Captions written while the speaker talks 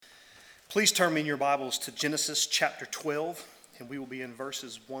Please turn me in your Bibles to Genesis chapter 12, and we will be in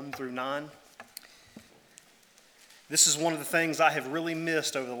verses 1 through 9. This is one of the things I have really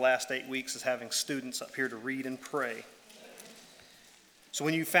missed over the last 8 weeks, is having students up here to read and pray. So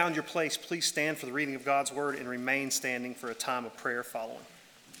when you found your place, please stand for the reading of God's word and remain standing for a time of prayer following.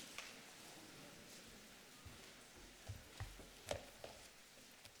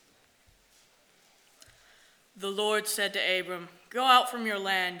 The Lord said to Abram, "Go out from your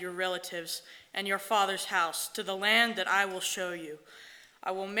land, your relatives, and your father's house, to the land that I will show you. I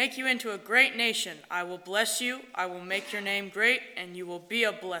will make you into a great nation. I will bless you. I will make your name great, and you will be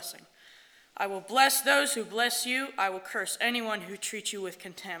a blessing. I will bless those who bless you. I will curse anyone who treats you with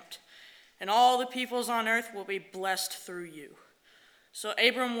contempt. And all the peoples on earth will be blessed through you." So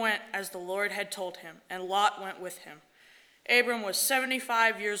Abram went as the Lord had told him, and Lot went with him. Abram was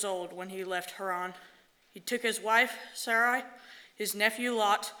 75 years old when he left Haran. He took his wife, Sarai, his nephew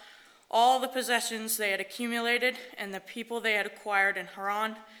Lot, all the possessions they had accumulated, and the people they had acquired in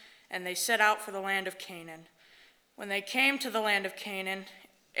Haran, and they set out for the land of Canaan. When they came to the land of Canaan,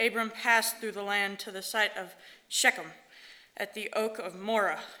 Abram passed through the land to the site of Shechem, at the oak of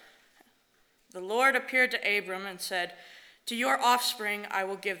Moreh. The Lord appeared to Abram and said, "To your offspring I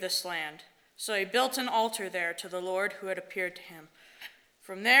will give this land." So he built an altar there to the Lord who had appeared to him.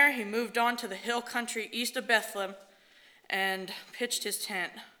 From there, he moved on to the hill country east of Bethlehem and pitched his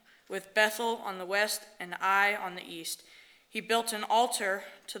tent, with Bethel on the west and Ai on the east. He built an altar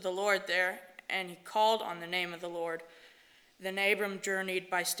to the Lord there, and he called on the name of the Lord. Then Abram journeyed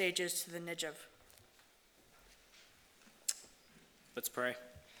by stages to the Negev. Let's pray.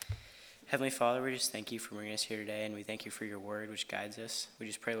 Heavenly Father, we just thank you for bringing us here today, and we thank you for your word, which guides us. We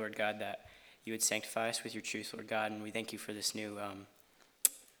just pray, Lord God, that you would sanctify us with your truth, Lord God, and we thank you for this new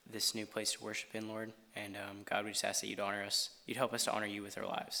place to worship in, Lord. And God, we just ask that you'd honor us. You'd help us to honor you with our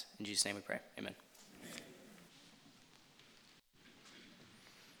lives. In Jesus' name we pray. Amen.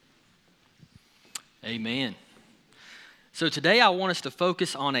 Amen. So today I want us to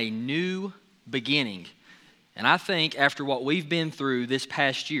focus on a new beginning. And I think after what we've been through this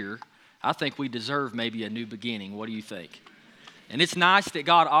past year, I think we deserve maybe a new beginning. What do you think? And it's nice that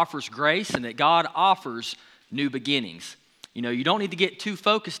God offers grace and that God offers new beginnings. You know, you don't need to get too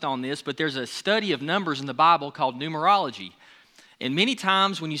focused on this, but there's a study of numbers in the Bible called numerology. And many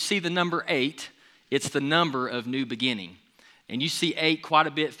times when you see the number 8, it's the number of new beginning. And you see 8 quite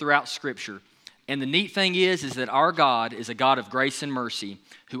a bit throughout Scripture. And the neat thing is that our God is a God of grace and mercy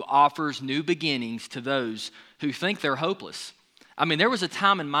who offers new beginnings to those who think they're hopeless. I mean, there was a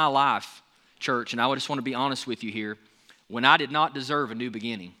time in my life, church, and I just want to be honest with you here, when I did not deserve a new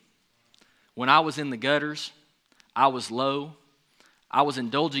beginning. When I was in the gutters, I was low. I was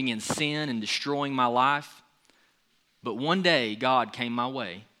indulging in sin and destroying my life. But one day, God came my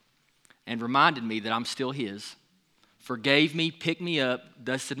way and reminded me that I'm still His, forgave me, picked me up,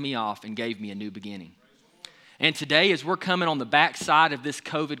 dusted me off, and gave me a new beginning. And today, as we're coming on the backside of this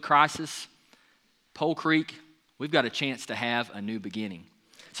COVID crisis, Pole Creek, we've got a chance to have a new beginning.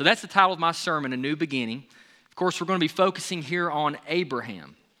 So that's the title of my sermon, A New Beginning. Of course, we're going to be focusing here on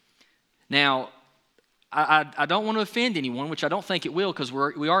Abraham. Now, I don't want to offend anyone, which I don't think it will, because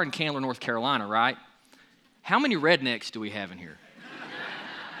we are in Candler, North Carolina, right? How many rednecks do we have in here?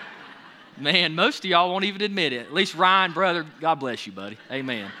 Man, most of y'all won't even admit it. At least Ryan, brother, God bless you, buddy.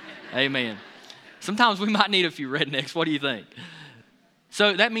 Amen. Amen. Sometimes we might need a few rednecks. What do you think?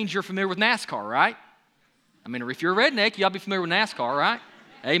 So that means you're familiar with NASCAR, right? I mean, if you're a redneck, you ought to be familiar with NASCAR, right?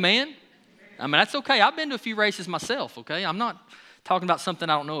 Amen. I mean, that's okay. I've been to a few races myself, okay? I'm not talking about something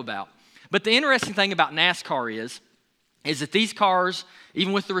I don't know about. But the interesting thing about NASCAR is that these cars,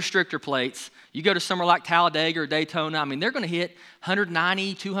 even with the restrictor plates, you go to somewhere like Talladega or Daytona, I mean, they're going to hit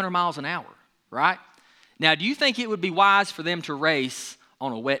 190, 200 miles an hour, right? Now, do you think it would be wise for them to race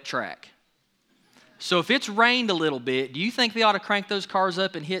on a wet track? So if it's rained a little bit, do you think they ought to crank those cars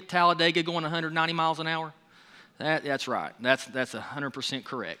up and hit Talladega going 190 miles an hour? That's right. That's 100%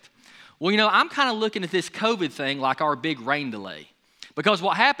 correct. Well, you know, I'm kind of looking at this COVID thing like our big rain delay. Because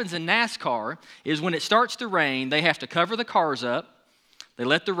what happens in NASCAR is when it starts to rain, they have to cover the cars up, they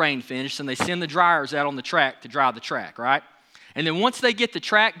let the rain finish, and they send the dryers out on the track to dry the track, right? And then once they get the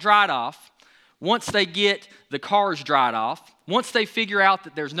track dried off, once they get the cars dried off, once they figure out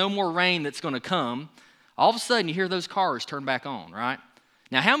that there's no more rain that's going to come, all of a sudden you hear those cars turn back on, right?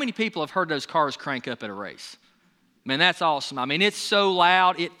 Now, how many people have heard those cars crank up at a race? Man, that's awesome. I mean, it's so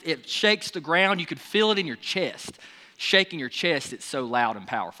loud, it shakes the ground. You could feel it in your chest. Shaking your chest, it's so loud and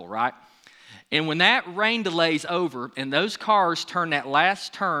powerful, right? And when that rain delay's over and those cars turn that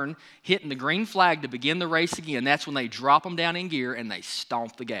last turn, hitting the green flag to begin the race again, that's when they drop them down in gear and they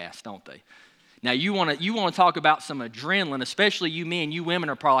stomp the gas, don't they? Now, you want to talk about some adrenaline, especially you men. You women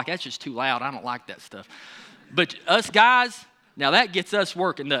are probably like, that's just too loud. I don't like that stuff. But us guys, now that gets us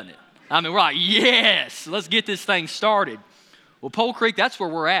working, doesn't it? I mean, we're like, yes, let's get this thing started. Well, Pole Creek, that's where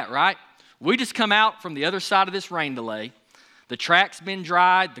we're at, right? We just come out from the other side of this rain delay. The track's been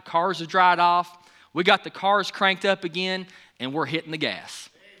dried. The cars have dried off. We got the cars cranked up again, and we're hitting the gas.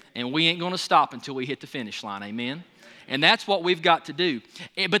 And we ain't going to stop until we hit the finish line, amen? And that's what we've got to do.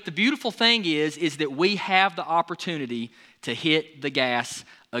 But the beautiful thing is that we have the opportunity to hit the gas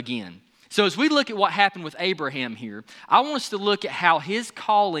again. So as we look at what happened with Abraham here, I want us to look at how his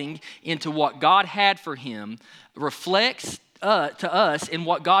calling into what God had for him reflects to us and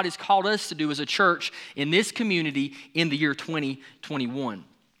what God has called us to do as a church in this community in the year 2021.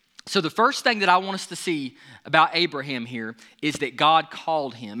 So the first thing that I want us to see about Abraham here is that God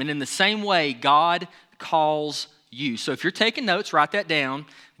called him. And in the same way, God calls you. So if you're taking notes, write that down.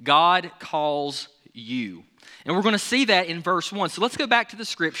 God calls you. And we're going to see that in verse 1. So let's go back to the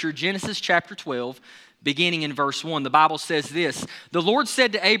scripture, Genesis chapter 12, beginning in verse 1. The Bible says this: "The Lord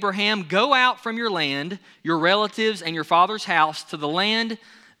said to Abraham, go out from your land, your relatives, and your father's house to the land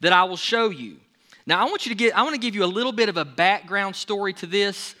that I will show you." Now I want to give you a little bit of a background story to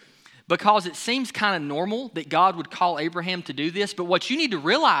this, because it seems kind of normal that God would call Abraham to do this. But what you need to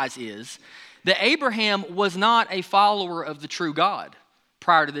realize is that Abraham was not a follower of the true God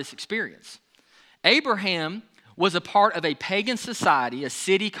prior to this experience. Abraham was a part of a pagan society, a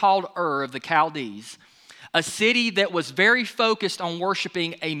city called Ur of the Chaldees, a city that was very focused on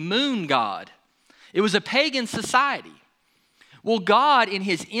worshiping a moon god. It was a pagan society. Well, God, in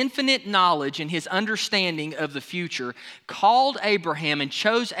his infinite knowledge and his understanding of the future, called Abraham and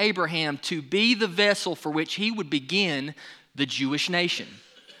chose Abraham to be the vessel for which he would begin the Jewish nation.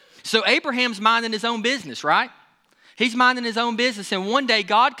 So Abraham's minding his own business, right? He's minding his own business, and one day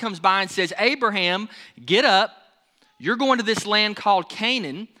God comes by and says, "Abraham, get up. You're going to this land called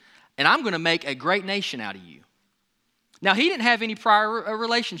Canaan, and I'm going to make a great nation out of you." Now, he didn't have any prior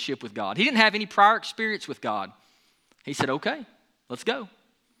relationship with God. He didn't have any prior experience with God. He said, "Okay, let's go."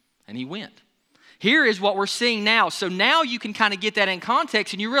 And he went. Here is what we're seeing now. So now you can kind of get that in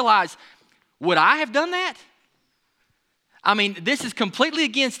context, and you realize, would I have done that? I mean, this is completely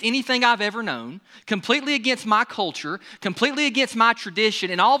against anything I've ever known, completely against my culture, completely against my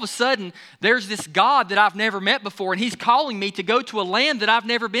tradition, and all of a sudden, there's this God that I've never met before, and he's calling me to go to a land that I've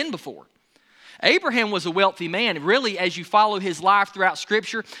never been before. Abraham was a wealthy man. Really, as you follow his life throughout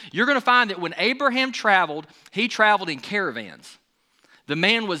Scripture, you're going to find that when Abraham traveled, he traveled in caravans. The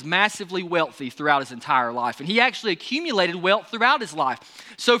man was massively wealthy throughout his entire life, and he actually accumulated wealth throughout his life.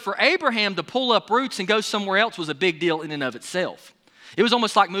 So for Abraham to pull up roots and go somewhere else was a big deal in and of itself. It was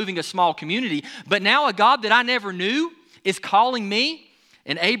almost like moving a small community. But now a God that I never knew is calling me,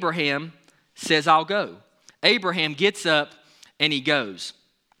 and Abraham says, "I'll go." Abraham gets up and he goes.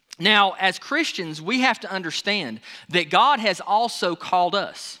 Now, as Christians, we have to understand that God has also called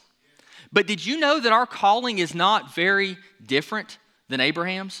us. But did you know that our calling is not very different than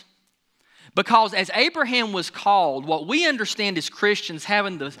Abraham's? Because as Abraham was called, what we understand as Christians,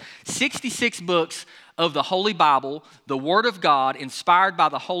 having the 66 books of the Holy Bible, the Word of God, inspired by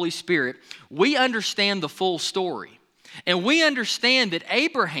the Holy Spirit, we understand the full story. And we understand that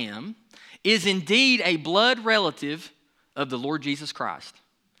Abraham is indeed a blood relative of the Lord Jesus Christ.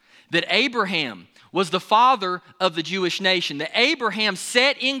 That Abraham was the father of the Jewish nation. That Abraham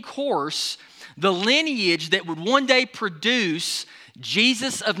set in course the lineage that would one day produce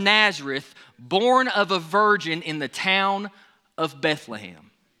Jesus of Nazareth, born of a virgin in the town of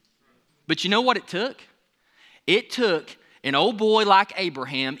Bethlehem. But you know what it took? It took an old boy like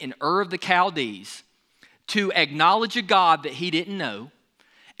Abraham in Ur of the Chaldees to acknowledge a God that he didn't know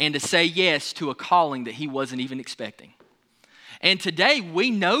and to say yes to a calling that he wasn't even expecting. And today we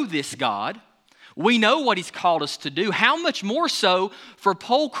know this God. We know what he's called us to do. How much more so for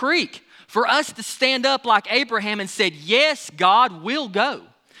Pole Creek? For us to stand up like Abraham and said, "Yes, God, will go."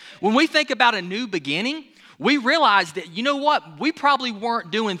 When we think about a new beginning, we realize that, you know what? We probably weren't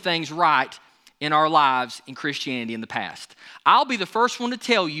doing things right in our lives in Christianity in the past. I'll be the first one to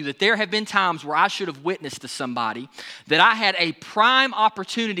tell you that there have been times where I should have witnessed to somebody that I had a prime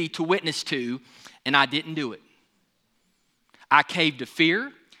opportunity to witness to, and I didn't do it. I caved to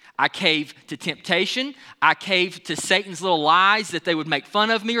fear. I caved to temptation. I caved to Satan's little lies that they would make fun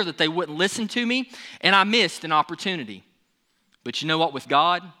of me or that they wouldn't listen to me, and I missed an opportunity. But you know what? With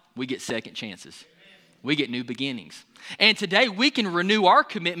God, we get second chances. we get new beginnings. And today we can renew our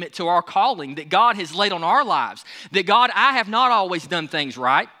commitment to our calling that God has laid on our lives. That God, I have not always done things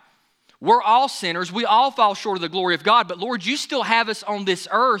right. We're all sinners. We all fall short of the glory of God. But Lord, you still have us on this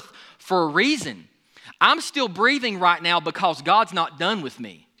earth for a reason. I'm still breathing right now because God's not done with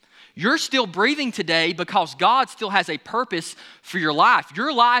me. You're still breathing today because God still has a purpose for your life.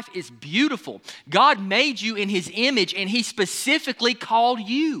 Your life is beautiful. God made you in His image, and He specifically called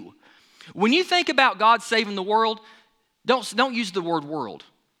you. When you think about God saving the world, don't use the word world.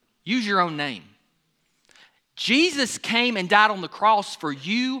 Use your own name. Jesus came and died on the cross for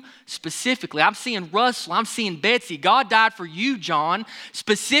you specifically. I'm seeing Russell. I'm seeing Betsy. God died for you, John.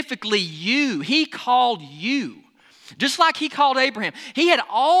 Specifically you. He called you. Just like He called Abraham. He had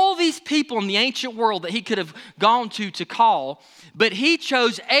all these people in the ancient world that He could have gone to call, but He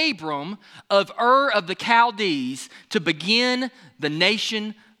chose Abram of Ur of the Chaldees to begin the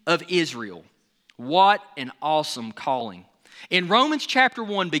nation of Israel. What an awesome calling. In Romans chapter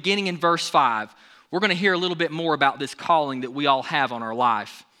 1, beginning in verse 5, we're going to hear a little bit more about this calling that we all have on our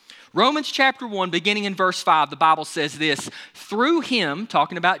life. Romans chapter 1, beginning in verse 5, the Bible says this, "Through Him,"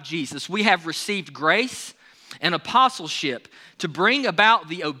 talking about Jesus, "we have received grace and apostleship to bring about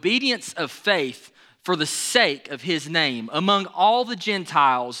the obedience of faith for the sake of His name among all the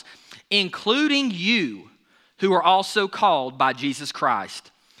Gentiles, including you who are also called by Jesus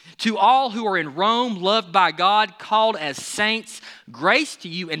Christ. To all who are in Rome, loved by God, called as saints, grace to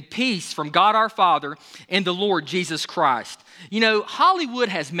you and peace from God our Father and the Lord Jesus Christ." You know, Hollywood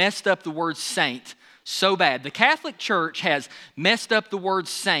has messed up the word saint so bad. The Catholic Church has messed up the word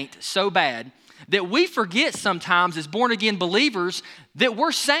saint so bad that we forget sometimes as born-again believers that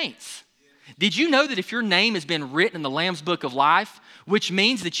we're saints. Did you know that if your name has been written in the Lamb's Book of Life, which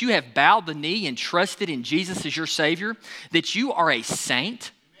means that you have bowed the knee and trusted in Jesus as your Savior, that you are a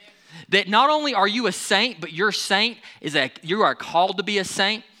saint? That not only are you a saint, but your saint you are called to be a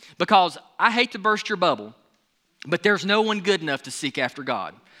saint. Because I hate to burst your bubble, but there's no one good enough to seek after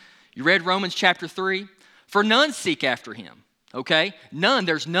God. You read Romans chapter 3? "For none seek after Him." Okay? None.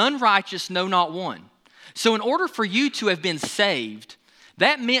 There's none righteous, no, not one. So in order for you to have been saved,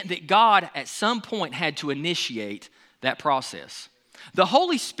 that meant that God at some point had to initiate that process. The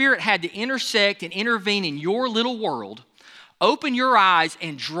Holy Spirit had to intersect and intervene in your little world, open your eyes,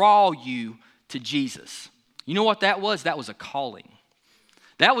 and draw you to Jesus. You know what that was? That was a calling.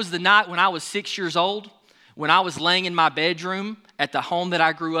 That was the night when I was 6 years old, when I was laying in my bedroom at the home that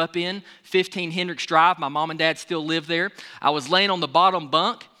I grew up in, 15 Hendricks Drive. My mom and dad still live there. I was laying on the bottom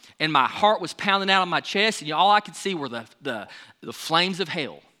bunk, and my heart was pounding out of my chest, and all I could see were the flames of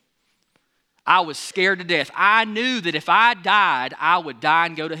hell. I was scared to death. I knew that if I died, I would die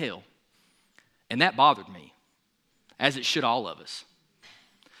and go to hell. And that bothered me, as it should all of us.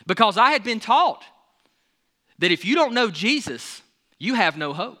 Because I had been taught that if you don't know Jesus, you have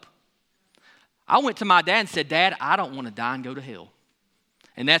no hope. I went to my dad and said, "Dad, I don't want to die and go to hell."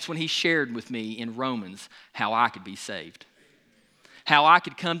 And that's when he shared with me in Romans how I could be saved, how I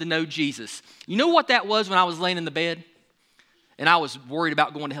could come to know Jesus. You know what that was when I was laying in the bed and I was worried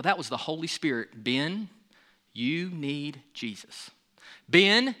about going to hell? That was the Holy Spirit. "Ben, you need Jesus.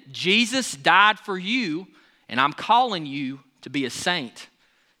 Ben, Jesus died for you, and I'm calling you to be a saint.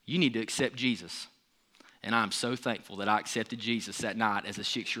 You need to accept Jesus." And I'm so thankful that I accepted Jesus that night as a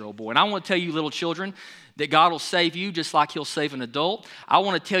 6-year-old boy. And I want to tell you, little children, that God will save you just like He'll save an adult. I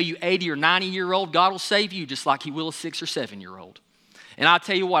want to tell you, 80 or 90-year-old, God will save you just like He will a 6 or 7-year-old. And I'll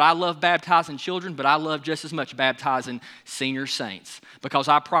tell you what, I love baptizing children, but I love just as much baptizing senior saints. Because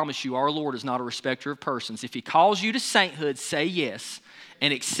I promise you, our Lord is not a respecter of persons. If He calls you to sainthood, say yes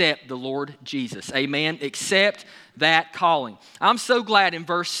and accept the Lord Jesus. Amen. Accept that calling. I'm so glad in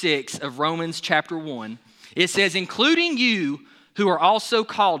verse 6 of Romans chapter 1, it says, "Including you who are also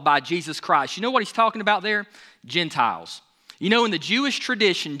called by Jesus Christ." You know what he's talking about there? Gentiles. You know, in the Jewish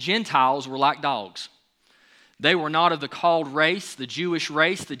tradition, Gentiles were like dogs. They were not of the called race, the Jewish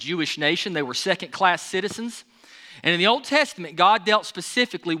nation. They were second-class citizens. And in the Old Testament, God dealt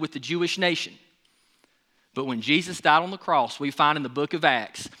specifically with the Jewish nation. But when Jesus died on the cross, we find in the book of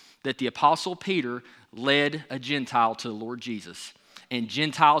Acts that the Apostle Peter led a Gentile to the Lord Jesus. And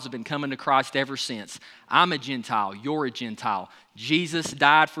Gentiles have been coming to Christ ever since. I'm a Gentile. You're a Gentile. Jesus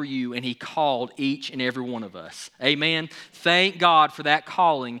died for you, and He called each and every one of us. Amen. Thank God for that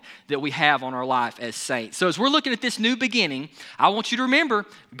calling that we have on our life as saints. So as we're looking at this new beginning, I want you to remember,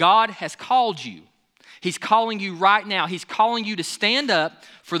 God has called you. He's calling you right now. He's calling you to stand up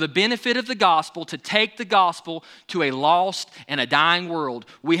for the benefit of the gospel, to take the gospel to a lost and a dying world.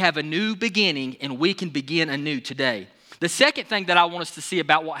 We have a new beginning, and we can begin anew today. The second thing that I want us to see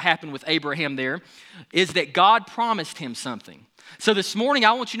about what happened with Abraham there is that God promised him something. So this morning,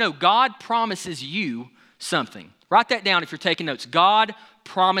 I want you to know God promises you something. Write that down if you're taking notes. God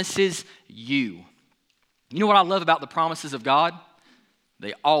promises you. You know what I love about the promises of God?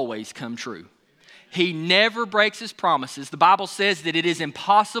 They always come true. He never breaks his promises. The Bible says that it is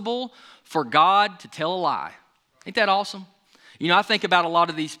impossible for God to tell a lie. Ain't that awesome? You know, I think about a lot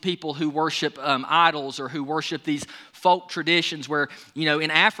of these people who worship idols or who worship these folk traditions where, you know,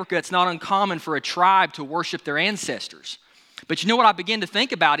 in Africa, it's not uncommon for a tribe to worship their ancestors. But you know what I begin to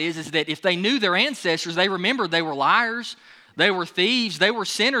think about is that if they knew their ancestors, they remembered they were liars, they were thieves, they were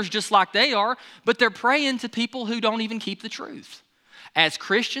sinners just like they are, but they're praying to people who don't even keep the truth. As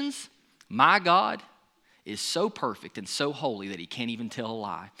Christians, my God is so perfect and so holy that he can't even tell a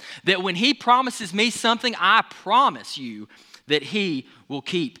lie. That when he promises me something, I promise you that he will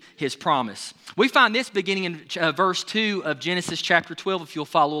keep his promise. We find this beginning in verse 2 of Genesis chapter 12, if you'll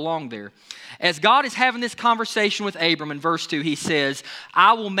follow along there. As God is having this conversation with Abram in verse 2, he says,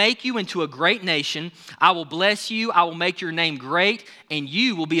 I will make you into a great nation. I will bless you. I will make your name great, and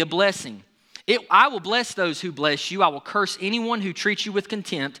you will be a blessing. I will bless those who bless you. I will curse anyone who treats you with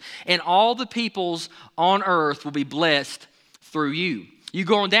contempt, and all the peoples on earth will be blessed through you. You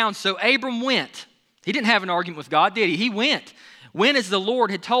go on down. So Abram went. He didn't have an argument with God, did he? He went as the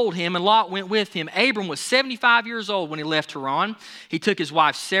Lord had told him, and Lot went with him. Abram was 75 years old when he left Haran. He took his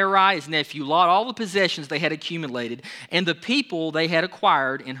wife Sarai, his nephew Lot, all the possessions they had accumulated, and the people they had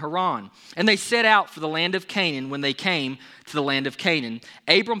acquired in Haran. And they set out for the land of Canaan. When they came to the land of Canaan,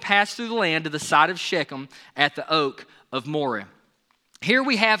 Abram passed through the land to the side of Shechem at the oak of Moreh. Here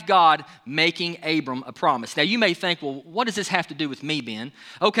we have God making Abram a promise. Now you may think, well, what does this have to do with me, Ben?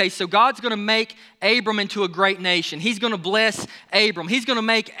 Okay, so God's going to make Abram into a great nation. He's going to bless Abram. He's going to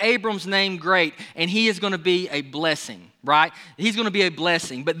make Abram's name great, and he is going to be a blessing, right? He's going to be a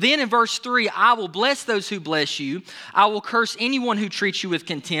blessing. But then in verse 3, I will bless those who bless you. I will curse anyone who treats you with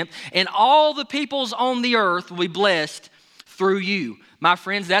contempt, and all the peoples on the earth will be blessed through you. My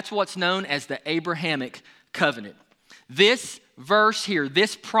friends, that's what's known as the Abrahamic covenant. This verse here,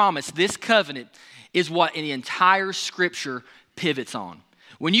 this promise, this covenant is what the entire scripture pivots on.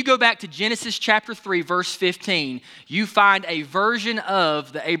 When you go back to Genesis chapter 3, verse 15, you find a version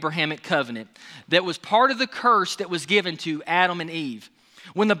of the Abrahamic covenant that was part of the curse that was given to Adam and Eve.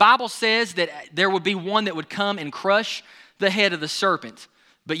 When the Bible says that there would be one that would come and crush the head of the serpent,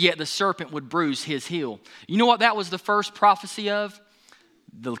 but yet the serpent would bruise his heel. You know what that was the first prophecy of?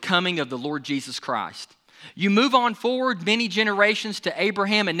 The coming of the Lord Jesus Christ. You move on forward many generations to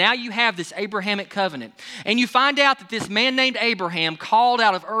Abraham, and now you have this Abrahamic covenant. And you find out that this man named Abraham, called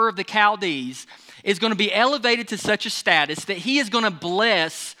out of Ur of the Chaldees, is going to be elevated to such a status that he is going to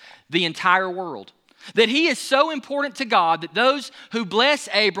bless the entire world. That he is so important to God that those who bless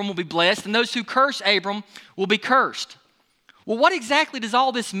Abram will be blessed, and those who curse Abram will be cursed. Well, what exactly does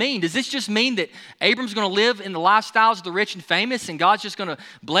all this mean? Does this just mean that Abram's going to live in the lifestyles of the rich and famous, and God's just going to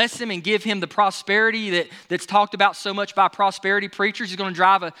bless him and give him the prosperity that's talked about so much by prosperity preachers? He's going to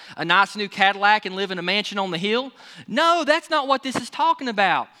drive a nice new Cadillac and live in a mansion on the hill? No, that's not what this is talking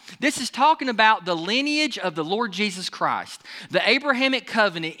about. This is talking about the lineage of the Lord Jesus Christ, the Abrahamic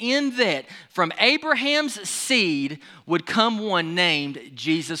covenant, in that from Abraham's seed would come one named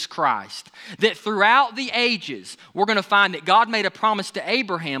Jesus Christ. That throughout the ages, we're going to find that God made a promise to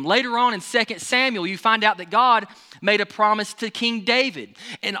Abraham. Later on in 2 Samuel, you find out that God made a promise to King David.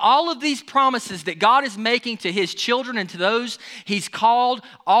 And all of these promises that God is making to his children and to those he's called,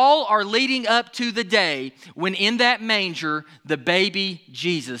 all are leading up to the day when in that manger, the baby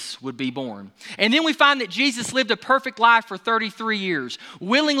Jesus would be born. And then we find that Jesus lived a perfect life for 33 years,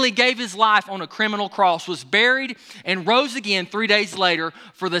 willingly gave his life on a criminal cross, was buried, and rose again 3 days later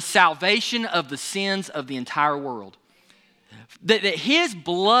for the salvation of the sins of the entire world. That his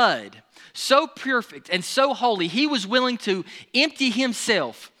blood, so perfect and so holy, he was willing to empty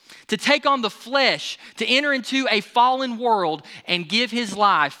himself, to take on the flesh, to enter into a fallen world and give his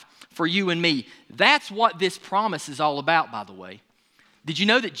life for you and me. That's what this promise is all about, by the way. Did you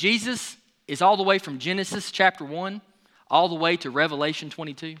know that Jesus is all the way from Genesis chapter 1 all the way to Revelation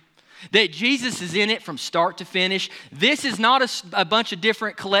 22? That Jesus is in it from start to finish. This is not a bunch of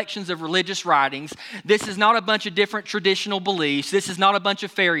different collections of religious writings. This is not a bunch of different traditional beliefs. This is not a bunch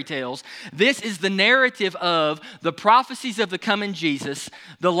of fairy tales. This is the narrative of the prophecies of the coming Jesus,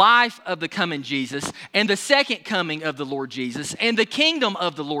 the life of the coming Jesus, and the second coming of the Lord Jesus, and the kingdom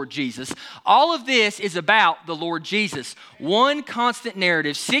of the Lord Jesus. All of this is about the Lord Jesus. One constant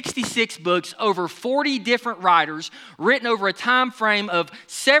narrative, 66 books, over 40 different writers, written over a time frame of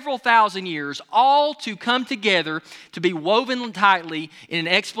several thousand 4,000 years, all to come together to be woven tightly in an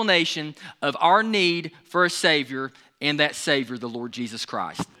explanation of our need for a Savior, and that Savior, the Lord Jesus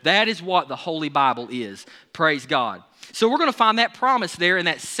Christ. That is what the Holy Bible is. Praise God. So we're going to find that promise there in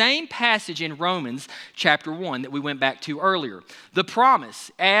that same passage in Romans chapter 1 that we went back to earlier. The promise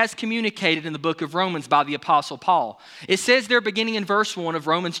as communicated in the book of Romans by the Apostle Paul. It says there beginning in verse 1 of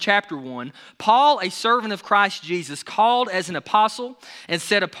Romans chapter 1, Paul, a servant of Christ Jesus, called as an apostle and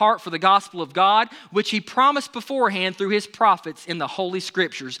set apart for the gospel of God, which he promised beforehand through his prophets in the Holy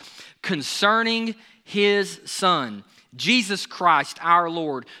Scriptures concerning his Son, Jesus Christ our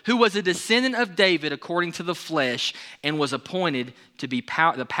Lord, who was a descendant of David according to the flesh and was appointed to be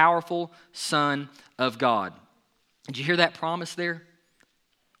the powerful Son of God. Did you hear that promise there?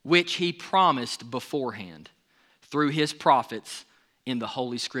 Which he promised beforehand through his prophets in the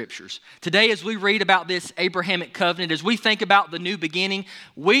Holy Scriptures. Today, as we read about this Abrahamic covenant, as we think about the new beginning,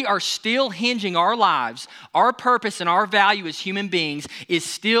 we are still hinging our lives, our purpose and our value as human beings is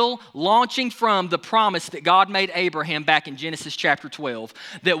still launching from the promise that God made Abraham back in Genesis chapter 12,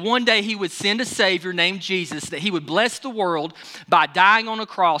 that one day he would send a Savior named Jesus, that he would bless the world by dying on a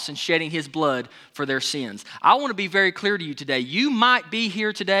cross and shedding his blood for their sins. I want to be very clear to you today. You might be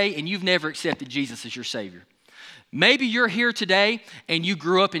here today and you've never accepted Jesus as your Savior. Maybe you're here today and you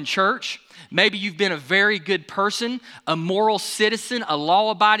grew up in church. Maybe you've been a very good person, a moral citizen, a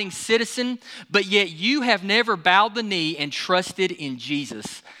law-abiding citizen, but yet you have never bowed the knee and trusted in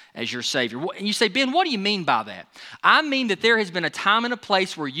Jesus as your Savior. And you say, Ben, what do you mean by that? I mean that there has been a time and a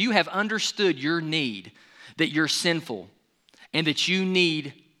place where you have understood your need, that you're sinful, and that you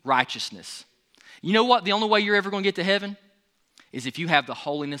need righteousness. You know what? The only way you're ever going to get to heaven is if you have the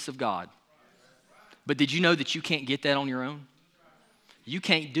holiness of God. But did you know that you can't get that on your own? You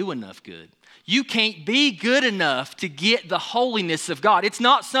can't do enough good. You can't be good enough to get the holiness of God. It's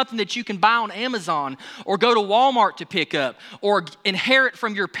not something that you can buy on Amazon or go to Walmart to pick up or inherit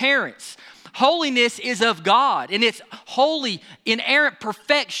from your parents. Holiness is of God, and it's holy, inerrant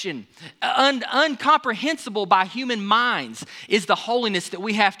perfection, uncomprehensible by human minds, is the holiness that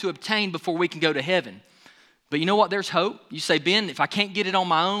we have to obtain before we can go to heaven. But you know what? There's hope. You say, Ben, if I can't get it on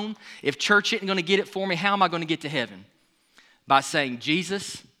my own, if church isn't going to get it for me, how am I going to get to heaven? By saying,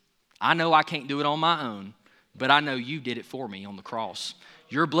 Jesus, I know I can't do it on my own, but I know you did it for me on the cross.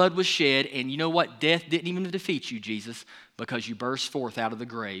 Your blood was shed, and you know what? Death didn't even defeat you, Jesus, because you burst forth out of the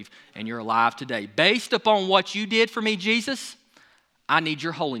grave, and you're alive today. Based upon what you did for me, Jesus, I need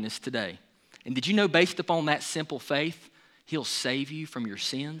your holiness today. And did you know, based upon that simple faith, he'll save you from your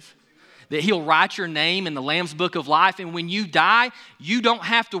sins? That he'll write your name in the Lamb's Book of Life, and when you die, you don't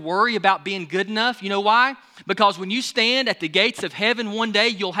have to worry about being good enough. You know why? Because when you stand at the gates of heaven one day,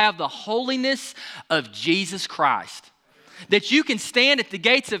 you'll have the holiness of Jesus Christ. That you can stand at the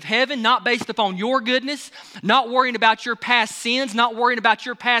gates of heaven not based upon your goodness, not worrying about your past sins, not worrying about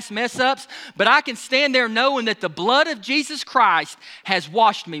your past mess-ups, but I can stand there knowing that the blood of Jesus Christ has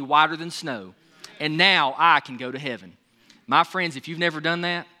washed me whiter than snow, and now I can go to heaven. My friends, if you've never done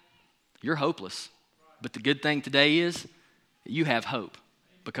that, you're hopeless. But the good thing today is that you have hope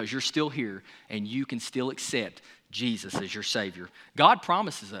because you're still here and you can still accept Jesus as your Savior. God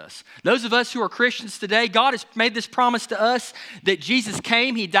promises us. Those of us who are Christians today, God has made this promise to us that Jesus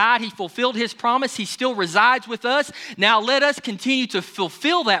came, He died, He fulfilled His promise, He still resides with us. Now let us continue to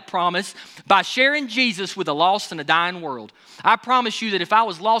fulfill that promise by sharing Jesus with a lost and a dying world. I promise you that if I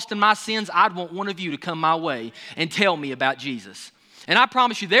was lost in my sins, I'd want one of you to come my way and tell me about Jesus. And I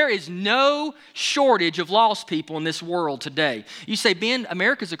promise you, there is no shortage of lost people in this world today. You say, Ben,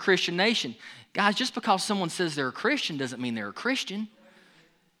 America's a Christian nation. Guys, just because someone says they're a Christian doesn't mean they're a Christian.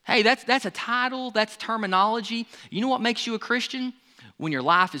 Hey, that's a title, that's terminology. You know what makes you a Christian? When your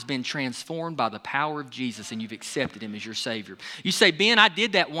life has been transformed by the power of Jesus and you've accepted Him as your Savior. You say, Ben, I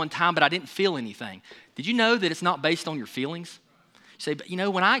did that one time, but I didn't feel anything. Did you know that it's not based on your feelings? You say, but you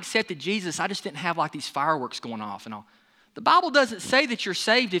know, when I accepted Jesus, I just didn't have like these fireworks going off and all. The Bible doesn't say that you're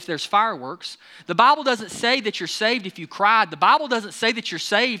saved if there's fireworks. The Bible doesn't say that you're saved if you cried. The Bible doesn't say that you're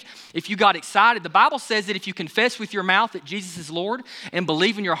saved if you got excited. The Bible says that if you confess with your mouth that Jesus is Lord and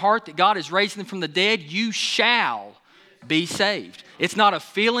believe in your heart that God has raised Him from the dead, you shall be saved. It's not a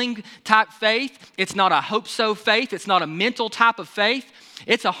feeling type faith. It's not a hope so faith. It's not a mental type of faith.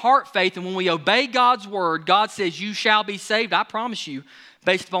 It's a heart faith. And when we obey God's word, God says you shall be saved. I promise you,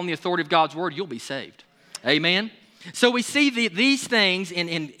 based upon the authority of God's word, you'll be saved. Amen. So we see these things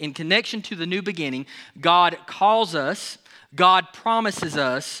in connection to the new beginning. God calls us, God promises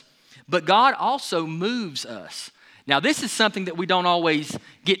us, but God also moves us. Now this is something that we don't always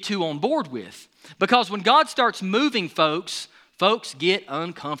get too on board with. Because when God starts moving folks Folks get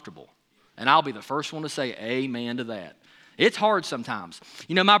uncomfortable. And I'll be the first one to say amen to that. It's hard sometimes.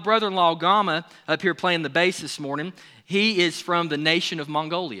 You know, my brother-in-law, Gama, up here playing the bass this morning, he is from the nation of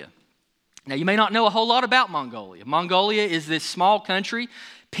Mongolia. Now, you may not know a whole lot about Mongolia. Mongolia is this small country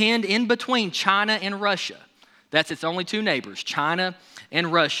pinned in between China and Russia. That's its only two neighbors, China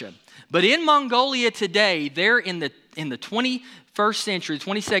and Russia. But in Mongolia today, they're in the 21st century,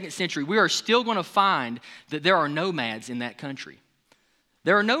 22nd century, we are still going to find that there are nomads in that country.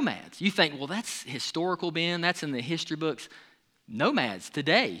 There are nomads. You think, well, that's historical, Ben. That's in the history books. Nomads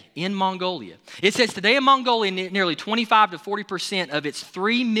today in Mongolia. It says today in Mongolia, nearly 25 to 40% of its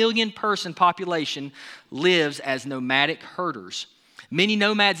 3 million person population lives as nomadic herders. Many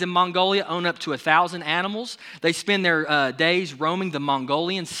nomads in Mongolia own up to 1,000 animals. They spend their days roaming the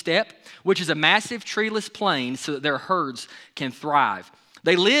Mongolian steppe, which is a massive treeless plain so that their herds can thrive.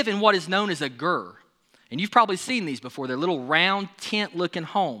 They live in what is known as a gur. And you've probably seen these before. They're little round tent-looking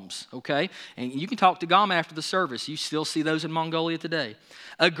homes, okay? And you can talk to Gama after the service. You still see those in Mongolia today.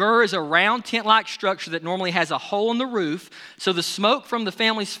 A gur is a round tent-like structure that normally has a hole in the roof so the smoke from the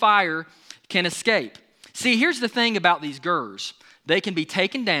family's fire can escape. See, here's the thing about these gurs. They can be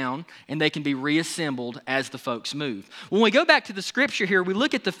taken down and they can be reassembled as the folks move. When we go back to the scripture here, we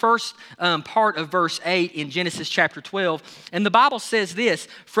look at the first part of verse 8 in Genesis chapter 12, and the Bible says this,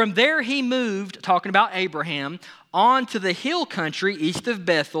 "From there he moved," talking about Abraham, "on to the hill country east of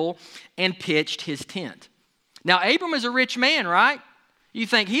Bethel and pitched his tent." Now, Abram is a rich man, right? You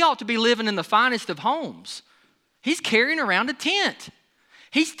think he ought to be living in the finest of homes. He's carrying around a tent.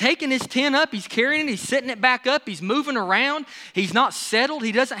 He's taking his tent up, he's carrying it, he's setting it back up, he's moving around. He's not settled.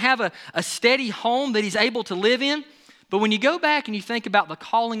 He doesn't have a steady home that he's able to live in. But when you go back and you think about the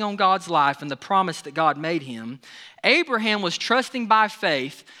calling on God's life and the promise that God made him, Abraham was trusting by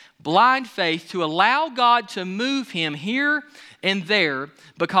faith, blind faith, to allow God to move him here and there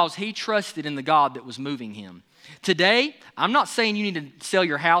because he trusted in the God that was moving him. Today, I'm not saying you need to sell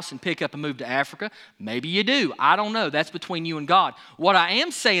your house and pick up and move to Africa. Maybe you do. I don't know. That's between you and God. What I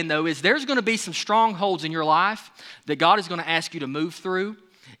am saying, though, is there's going to be some strongholds in your life that God is going to ask you to move through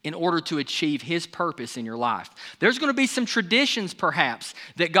in order to achieve his purpose in your life. There's going to be some traditions, perhaps,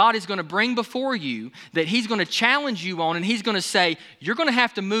 that God is going to bring before you that he's going to challenge you on, and he's going to say, you're going to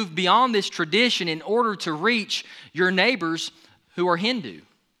have to move beyond this tradition in order to reach your neighbors who are Hindu.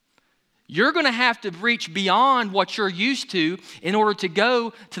 You're going to have to reach beyond what you're used to in order to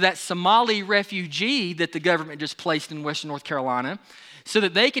go to that Somali refugee that the government just placed in Western North Carolina so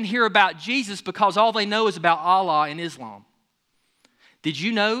that they can hear about Jesus because all they know is about Allah and Islam. Did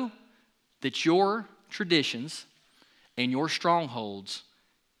you know that your traditions and your strongholds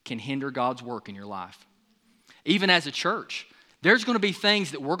can hinder God's work in your life? Even as a church, there's going to be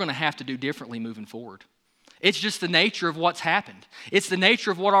things that we're going to have to do differently moving forward. It's just the nature of what's happened. It's the nature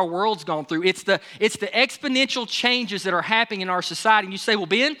of what our world's gone through. It's the exponential changes that are happening in our society. And you say, well,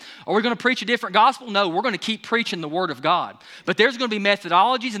 Ben, are we going to preach a different gospel? No, we're going to keep preaching the Word of God. But there's going to be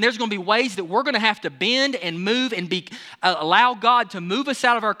methodologies and there's going to be ways that we're going to have to bend and move and allow God to move us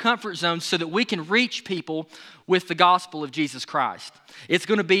out of our comfort zone so that we can reach people with the gospel of Jesus Christ. It's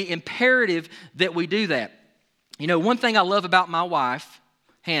going to be imperative that we do that. You know, one thing I love about my wife,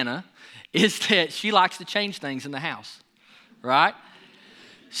 Hannah, is that she likes to change things in the house, right?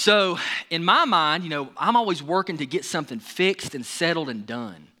 So in my mind, you know, I'm always working to get something fixed and settled and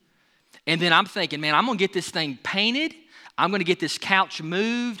done. And then I'm thinking, man, I'm going to get this thing painted. I'm going to get this couch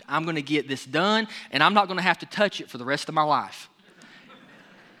moved. I'm going to get this done. And I'm not going to have to touch it for the rest of my life.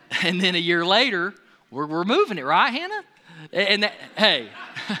 And then a year later, we're moving it, right, Hannah? And that, hey,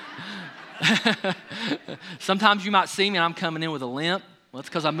 sometimes you might see me and I'm coming in with a limp. Well, it's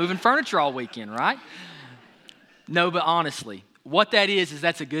because I'm moving furniture all weekend, right? No, but honestly, what that is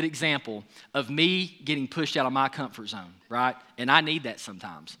that's a good example of me getting pushed out of my comfort zone, right? And I need that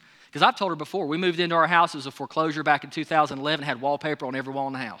sometimes. Because I've told her before, we moved into our house, it was a foreclosure back in 2011, had wallpaper on every wall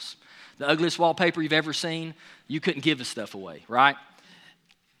in the house. The ugliest wallpaper you've ever seen, you couldn't give the stuff away, right?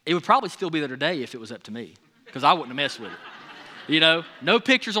 It would probably still be there today if it was up to me, because I wouldn't have messed with it. You know, no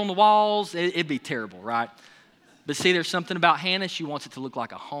pictures on the walls, it'd be terrible, right? But see, there's something about Hannah. She wants it to look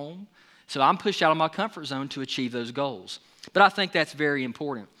like a home. So I'm pushed out of my comfort zone to achieve those goals. But I think that's very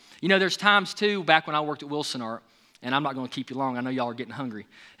important. You know, there's times, too, back when I worked at Wilson Art, and I'm not going to keep you long. I know y'all are getting hungry,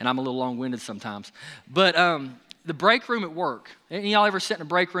 and I'm a little long-winded sometimes. But the break room at work, any y'all ever sit in a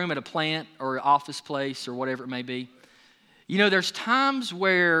break room at a plant or an office place or whatever it may be? You know, there's times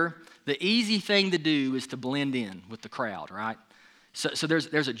where the easy thing to do is to blend in with the crowd, right? So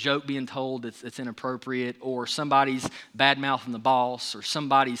there's a joke being told that's inappropriate, or somebody's bad-mouthing the boss, or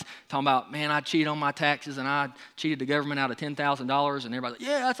somebody's talking about, man, I cheated on my taxes and I cheated the government out of $10,000, and everybody's like,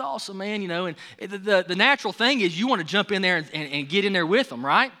 yeah, that's awesome, man, And the natural thing is you want to jump in there and get in there with them,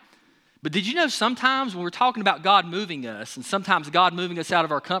 right? But did you know sometimes when we're talking about God moving us, and sometimes God moving us out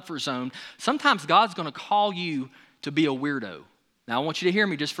of our comfort zone, sometimes God's going to call you to be a weirdo. Now, I want you to hear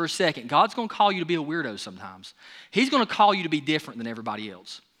me just for a second. God's going to call you to be a weirdo sometimes. He's going to call you to be different than everybody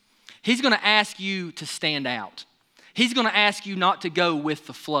else. He's going to ask you to stand out. He's going to ask you not to go with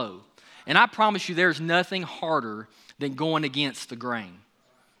the flow. And I promise you there's nothing harder than going against the grain.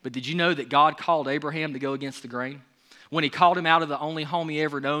 But did you know that God called Abraham to go against the grain? When he called him out of the only home he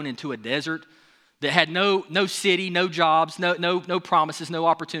ever known into a desert that had no city, no jobs, no promises, no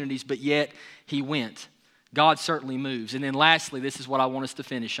opportunities, but yet he went. God certainly moves. And then lastly, this is what I want us to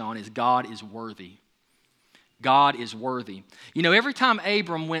finish on, is God is worthy. God is worthy. Every time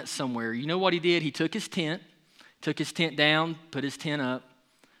Abram went somewhere, you know what he did? He took his tent down, put his tent up,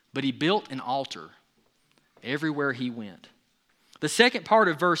 but he built an altar everywhere he went. The second part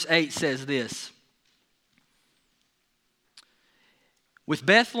of verse 8 says this: with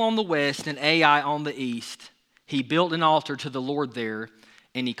Bethel on the west and Ai on the east, he built an altar to the Lord there,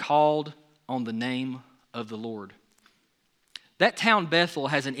 and he called on the name of the Lord. That town Bethel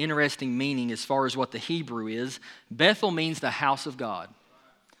has an interesting meaning as far as what the Hebrew is. Bethel means the house of God.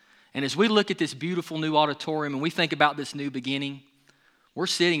 And as we look at this beautiful new auditorium and we think about this new beginning, we're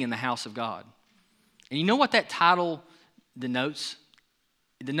sitting in the house of God. And you know what that title denotes?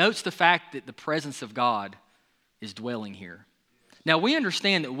 It denotes the fact that the presence of God is dwelling here. Now, we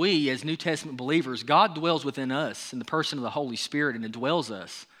understand that we, as New Testament believers, God dwells within us in the person of the Holy Spirit and indwells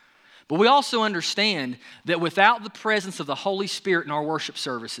us. But we also understand that without the presence of the Holy Spirit in our worship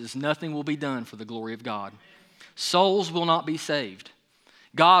services, nothing will be done for the glory of God. Souls will not be saved.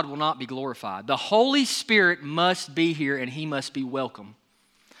 God will not be glorified. The Holy Spirit must be here and He must be welcome.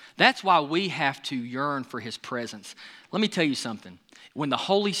 That's why we have to yearn for His presence. Let me tell you something. When the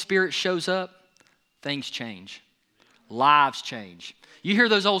Holy Spirit shows up, things change. Lives change. You hear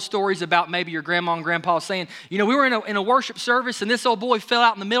those old stories about maybe your grandma and grandpa saying, we were in a worship service and this old boy fell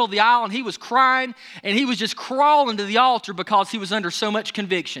out in the middle of the aisle and he was crying and he was just crawling to the altar because he was under so much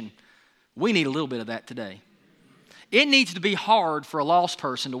conviction. We need a little bit of that today. It needs to be hard for a lost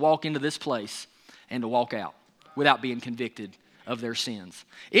person to walk into this place and to walk out without being convicted of their sins.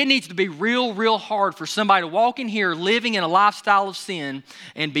 It needs to be real hard for somebody to walk in here living in a lifestyle of sin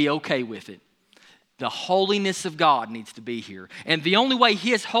and be okay with it. The holiness of God needs to be here. And the only way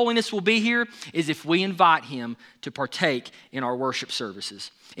His holiness will be here is if we invite Him to partake in our worship services.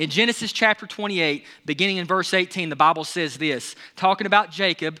 In Genesis chapter 28, beginning in verse 18, the Bible says this, talking about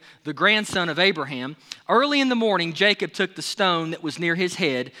Jacob, the grandson of Abraham. Early in the morning, Jacob took the stone that was near his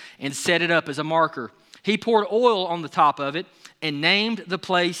head and set it up as a marker. He poured oil on the top of it and named the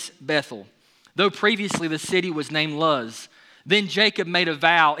place Bethel, though previously the city was named Luz. Then Jacob made a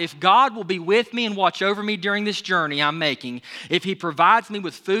vow, if God will be with me and watch over me during this journey I'm making, if He provides me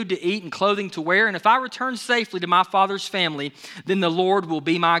with food to eat and clothing to wear, and if I return safely to my father's family, then the Lord will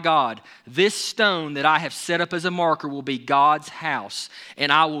be my God. This stone that I have set up as a marker will be God's house,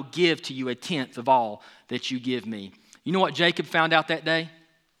 and I will give to you a tenth of all that you give me. You know what Jacob found out that day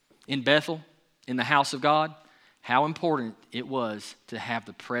in Bethel, in the house of God? How important it was to have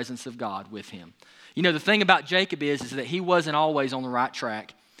the presence of God with him. The thing about Jacob is that he wasn't always on the right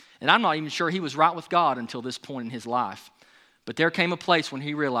track. And I'm not even sure he was right with God until this point in his life. But there came a place when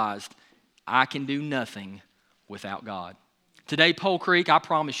he realized, I can do nothing without God. Today, Pole Creek, I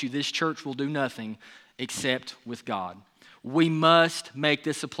promise you, this church will do nothing except with God. We must make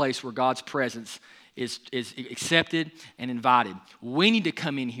this a place where God's presence is accepted and invited. We need to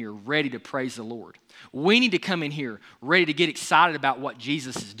come in here ready to praise the Lord. We need to come in here ready to get excited about what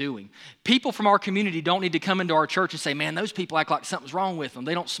Jesus is doing. People from our community don't need to come into our church and say, man, those people act like something's wrong with them.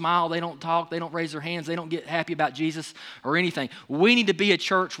 They don't smile, they don't talk, they don't raise their hands, they don't get happy about Jesus or anything. We need to be a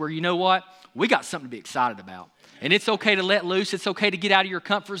church where, you know what? We got something to be excited about. And it's okay to let loose. It's okay to get out of your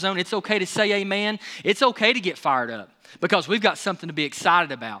comfort zone. It's okay to say amen. It's okay to get fired up because we've got something to be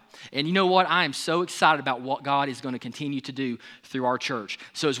excited about. And you know what? I am so excited about what God is going to continue to do through our church.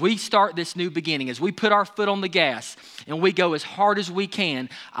 So as we start this new beginning, as we put our foot on the gas and we go as hard as we can,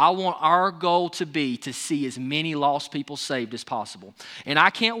 I want our goal to be to see as many lost people saved as possible. And I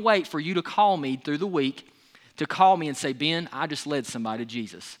can't wait for you to call me through the week, to call me and say, Ben, I just led somebody to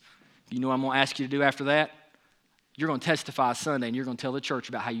Jesus. You know what I'm going to ask you to do after that? You're going to testify Sunday and you're going to tell the church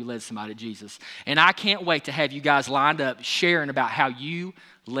about how you led somebody to Jesus. And I can't wait to have you guys lined up sharing about how you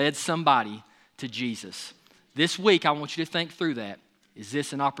led somebody to Jesus. this week, I want you to think through that. Is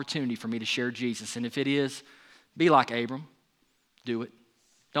this an opportunity for me to share Jesus? And if it is, be like Abram. Do it.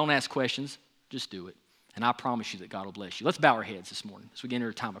 Don't ask questions. Just do it. And I promise you that God will bless you. Let's bow our heads this morning as we get into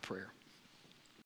a time of prayer.